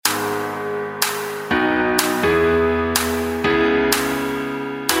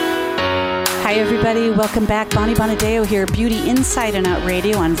Hi, everybody. Welcome back. Bonnie Bonadeo here, Beauty Inside and Out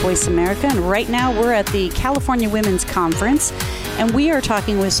Radio on Voice America. And right now we're at the California Women's Conference, and we are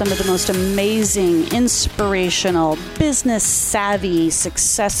talking with some of the most amazing, inspirational, business-savvy,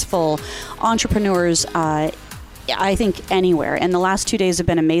 successful entrepreneurs I think anywhere. And the last 2 days have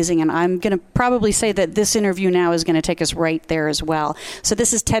been amazing. And I'm going to probably say that this interview now is going to take us right there as well. So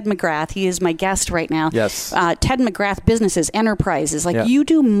this is Ted McGrath. He is my guest right now. Yes. Ted McGrath Businesses, Enterprises. You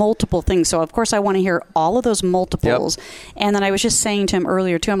do multiple things. So of course I want to hear all of those multiples. Yep. And then I was just saying to him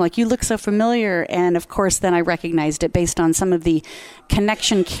earlier too, I'm like, you look so familiar. And of course then I recognized it based on some of the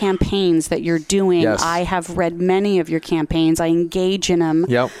connection campaigns that you're doing. Yes. I have read many of your campaigns. I engage in them.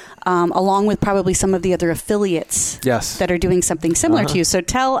 Yep. Along with probably some of the other affiliates that are doing something similar to you. So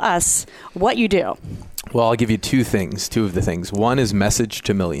tell us what you do. Well, I'll give you two of the things. One is Message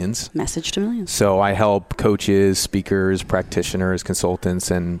to Millions. Message to Millions. So I help coaches, speakers, practitioners, consultants,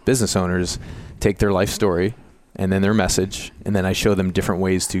 and business owners take their life story and then their message, and then I show them different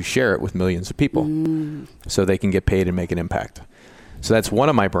ways to share it with millions of people so they can get paid and make an impact. So that's one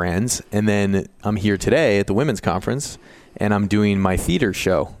of my brands. And then I'm here today at the Women's Conference, and I'm doing my theater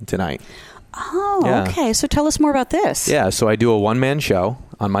show tonight. Oh, yeah. Okay. So tell us more about this. Yeah. So I do a one-man show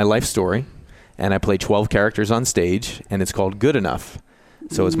on my life story, and I play 12 characters on stage, and it's called Good Enough.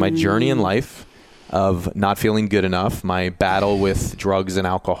 So it's my journey in life of not feeling good enough, my battle with drugs and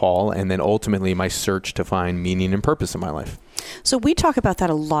alcohol, and then ultimately my search to find meaning and purpose in my life. So we talk about that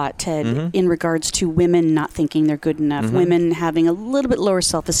a lot, Ted, in regards to women not thinking they're good enough, women having a little bit lower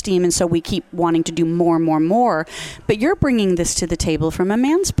self-esteem, and so we keep wanting to do more and more and more. But you're bringing this to the table from a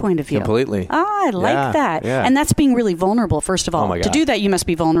man's point of view. Completely. Ah, I like that. Yeah. And that's being really vulnerable, first of all. Oh my God. To do that, you must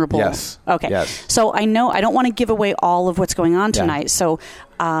be vulnerable. Yes. Okay. Yes. So I know I don't want to give away all of what's going on tonight. So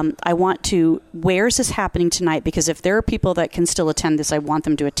I want to, where is this happening tonight? Because if there are people that can still attend this, I want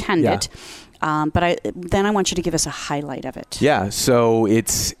them to attend it. But then I want you to give us a highlight of it. Yeah. So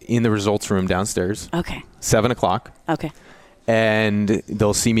it's in the results room downstairs. Okay. 7:00. Okay. And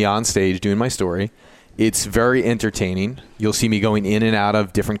they'll see me on stage doing my story. It's very entertaining. You'll see me going in and out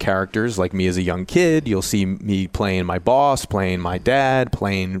of different characters, like me as a young kid. You'll see me playing my boss, playing my dad,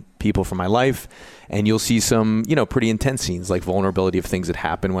 playing people from my life. And you'll see some, pretty intense scenes, like vulnerability of things that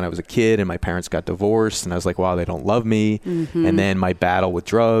happened when I was a kid and my parents got divorced. And I was like, wow, they don't love me. And then my battle with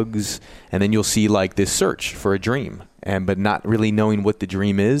drugs. And then you'll see like this search for a dream, but not really knowing what the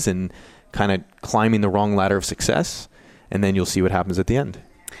dream is and kind of climbing the wrong ladder of success. And then you'll see what happens at the end.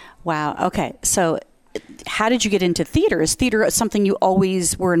 Wow. Okay. So how did you get into theater? Is theater something you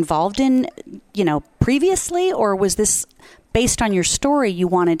always were involved in, previously? Or was this based on your story, you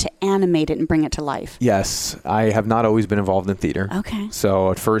wanted to animate it and bring it to life? Yes. I have not always been involved in theater. Okay.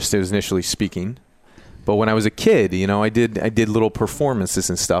 So at first it was initially speaking. But when I was a kid, I did little performances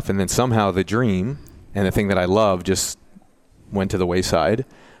and stuff. And then somehow the dream and the thing that I love just went to the wayside.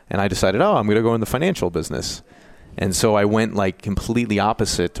 And I decided, I'm going to go in the financial business. And so I went like completely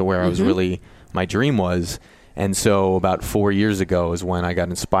opposite to where I was really, my dream was. And so about 4 years ago is when I got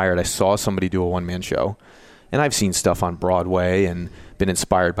inspired. I saw somebody do a one-man show. And I've seen stuff on Broadway and been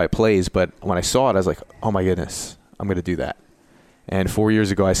inspired by plays. But when I saw it, I was like, oh my goodness, I'm going to do that. And 4 years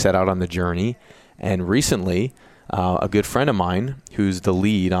ago, I set out on the journey. And recently, a good friend of mine, who's the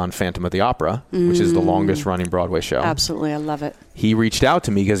lead on Phantom of the Opera, which is the longest running Broadway show. Absolutely. I love it. He reached out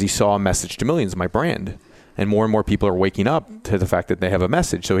to me because he saw Message to Millions, my brand. And more people are waking up to the fact that they have a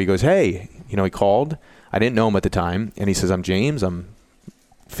message. So he goes, hey, he called. I didn't know him at the time. And he says, I'm James. I'm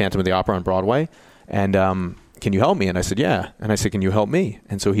Phantom of the Opera on Broadway. And can you help me? And I said, yeah. And I said, can you help me?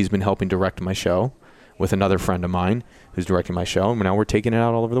 And so he's been helping direct my show with another friend of mine who's directing my show. And now we're taking it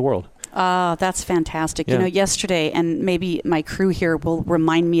out all over the world. Oh, that's fantastic. Yeah. Yesterday, and maybe my crew here will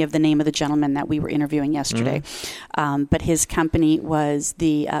remind me of the name of the gentleman that we were interviewing yesterday. But his company was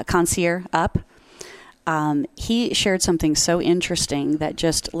the Concierge Up. He shared something so interesting that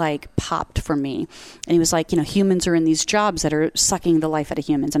just like popped for me. And he was like, humans are in these jobs that are sucking the life out of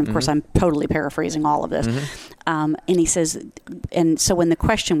humans. And of course, I'm totally paraphrasing all of this. And he says, and so when the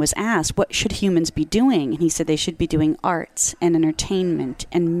question was asked, what should humans be doing? And he said they should be doing arts and entertainment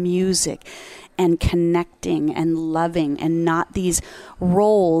and music and connecting and loving, and not these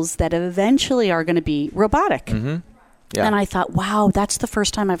roles that eventually are going to be robotic. Yeah. And I thought, wow, that's the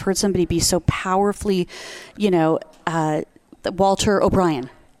first time I've heard somebody be so powerfully, Walter O'Brien.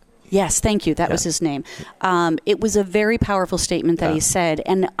 Yes, thank you. That was his name. It was a very powerful statement that he said,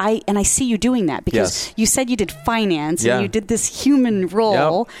 and I see you doing that because you said you did finance and you did this human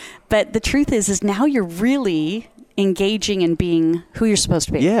role, but the truth is now you're really engaging and being who you're supposed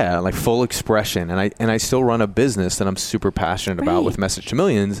to be. Yeah, like full expression. And I still run a business that I'm super passionate about with Message to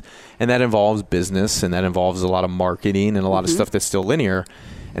Millions, and that involves business, and that involves a lot of marketing and a lot of stuff that's still linear.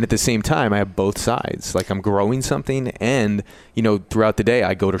 And at the same time, I have both sides. Like, I'm growing something, and, throughout the day,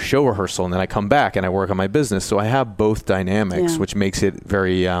 I go to show rehearsal, and then I come back and I work on my business. So I have both dynamics, which makes it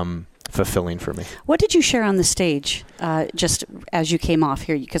very fulfilling for me. What did you share on the stage just as you came off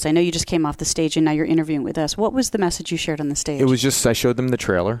here? Because I know you just came off the stage and now you're interviewing with us. What was the message you shared on the stage? It was just, I showed them the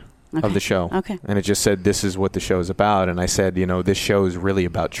trailer of the show. Okay. And it just said, this is what the show is about. And I said, this show is really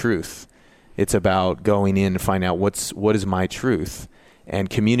about truth. It's about going in and finding out what is my truth, and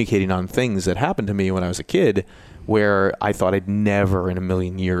communicating on things that happened to me when I was a kid, where I thought I'd never in a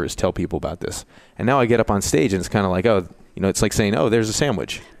million years tell people about this. And now I get up on stage and it's kind of like, it's like saying, there's a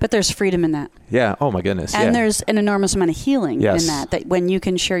sandwich. But there's freedom in that. Yeah. Oh, my goodness. And there's an enormous amount of healing in that when you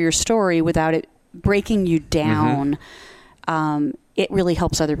can share your story without it breaking you down, it really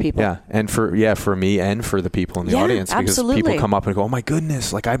helps other people. Yeah. And for me and for the people in the audience. Because people come up and go, oh, my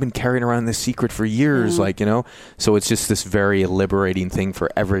goodness, like, I've been carrying around this secret for years. So it's just this very liberating thing for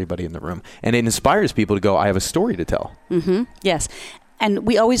everybody in the room. And it inspires people to go, I have a story to tell. Mm-hmm. Yes. And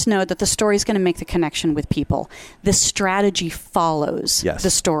we always know that the story is going to make the connection with people. The strategy follows the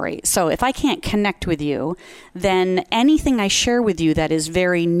story. So if I can't connect with you, then anything I share with you that is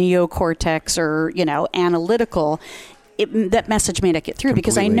very neocortex or, analytical, that message may not get through.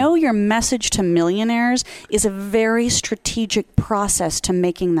 Because I know your message to millionaires is a very strategic process to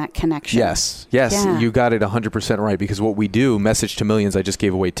making that connection. Yes. Yeah. You got it 100% right. Because what we do, Message to Millions, I just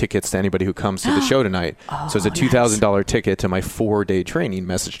gave away tickets to anybody who comes to the show tonight. So it's a $2,000 ticket to my 4-day training,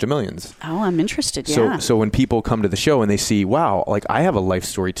 Message to Millions. Oh, I'm interested. Yeah. So when people come to the show and they see, wow, like, I have a life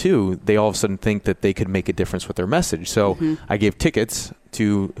story too, they all of a sudden think that they could make a difference with their message. So I gave tickets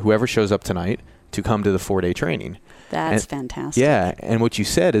to whoever shows up tonight to come to the 4-day training. That's fantastic. Yeah. And what you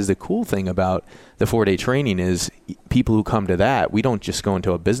said is the cool thing about the 4-day training is people who come to that, we don't just go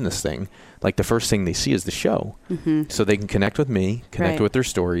into a business thing. Like, the first thing they see is the show. So they can connect with me, connect with their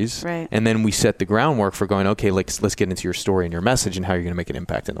stories. And then we set the groundwork for going, okay, let's get into your story and your message and how you're going to make an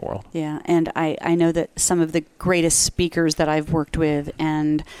impact in the world. Yeah. And I know that some of the greatest speakers that I've worked with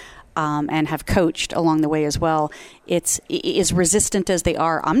and have coached along the way as well, it's as resistant as they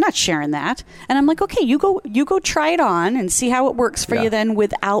are, I'm not sharing that. And I'm like, okay, you go try it on and see how it works for you then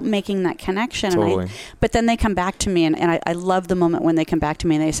without making that connection. Totally. But then they come back to me, and I love the moment when they come back to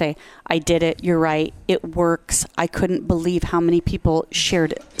me and they say, I did it, you're right, it works. I couldn't believe how many people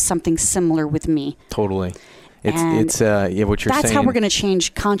shared something similar with me. Totally. It's what you're saying. That's how we're going to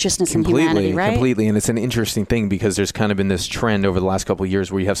change consciousness in humanity, right? Completely. And it's an interesting thing because there's kind of been this trend over the last couple of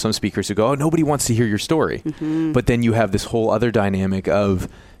years where you have some speakers who go, oh, nobody wants to hear your story. But then you have this whole other dynamic of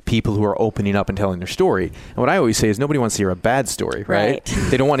people who are opening up and telling their story. And what I always say is nobody wants to hear a bad story, right?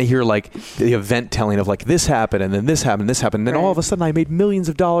 They don't want to hear like the event telling of like this happened and then this happened and this happened. And then all of a sudden I made millions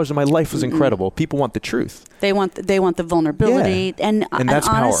of dollars and my life was incredible. People want the truth. They want the vulnerability. And that's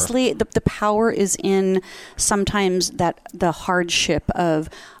honestly, power. The power is in sometimes the hardship of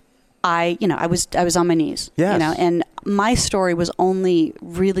I was on my knees, and my story was only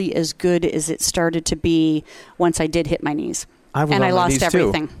really as good as it started to be once I did hit my knees. I lost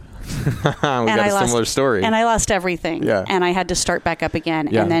everything. We got a similar story. And I lost everything. Yeah. And I had to start back up again.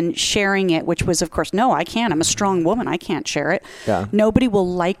 Yeah. And then sharing it, which was, of course, no, I can't. I'm a strong woman. I can't share it. Yeah. Nobody will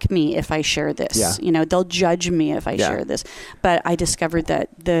like me if I share this. Yeah. They'll judge me if I share this. But I discovered that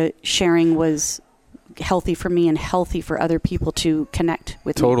the sharing was healthy for me and healthy for other people to connect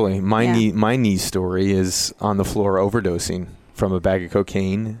with me. Totally. My knee story is on the floor overdosing from a bag of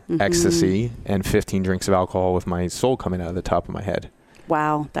cocaine, ecstasy, and 15 drinks of alcohol with my soul coming out of the top of my head.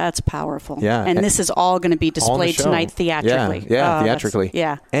 Wow, that's powerful. Yeah. And this is all going to be displayed tonight theatrically. Yeah, theatrically.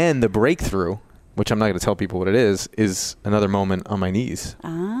 Yeah. And the breakthrough, which I'm not going to tell people what it is another moment on my knees.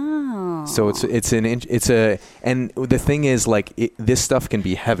 Oh. So and the thing is, like, this stuff can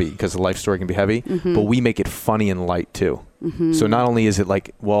be heavy because the life story can be heavy, but we make it funny and light too. So not only is it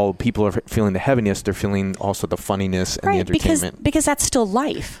like, well, people are feeling the heaviness, they're feeling also the funniness and the entertainment. Because that's still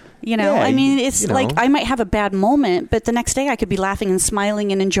life. I mean, it's like I might have a bad moment, but the next day I could be laughing and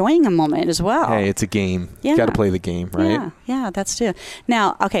smiling and enjoying a moment as well. Hey, it's a game. You got to play the game, right? Yeah, that's true.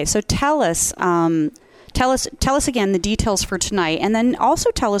 Now, okay, so tell us again the details for tonight, and then also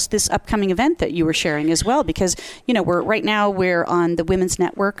tell us this upcoming event that you were sharing as well, because we're on the Women's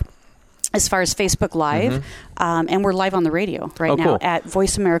Network. as far as Facebook Live, and we're live on the radio right now at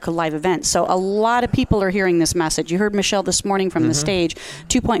Voice America Live event. So a lot of people are hearing this message. You heard Michelle this morning from the stage,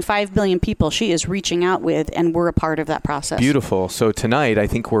 2.5 billion people she is reaching out with, and we're a part of that process. Beautiful. So tonight, I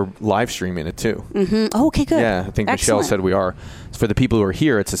think we're live streaming it too. Oh, okay, good. Yeah, I think Excellent. Michelle said we are. For the people who are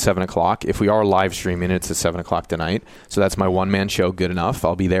here, it's at 7 o'clock. If we are live streaming, it's at 7 o'clock tonight. So that's my one-man show, Good Enough.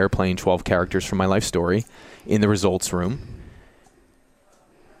 I'll be there playing 12 characters from my life story in the results room.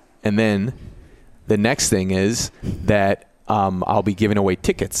 And then the next thing is that I'll be giving away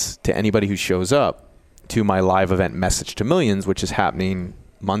tickets to anybody who shows up to my live event Message to Millions, which is happening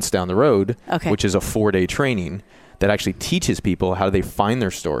months down the road, which is a 4-day training that actually teaches people how do they find their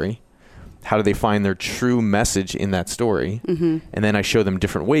story, how do they find their true message in that story, and then I show them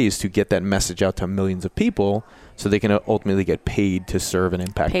different ways to get that message out to millions of people so they can ultimately get paid to serve and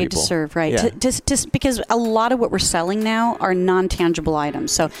impact people. Paid to serve, right. Yeah. Just because a lot of what we're selling now are non-tangible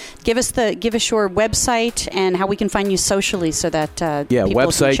items. So give us your website and how we can find you socially so that people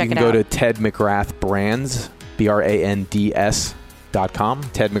website, can check you can go to Ted McGrath Brands, brands.com,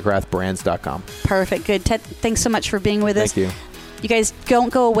 tedmcgrathbrands.com. Perfect. Good. Ted, thanks so much for being with us. Thank you. You guys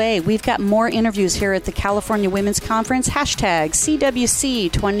don't go away. We've got more interviews here at the California Women's Conference.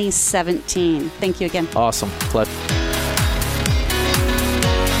 #CWC 2017. Thank you again. Awesome. Pleasure.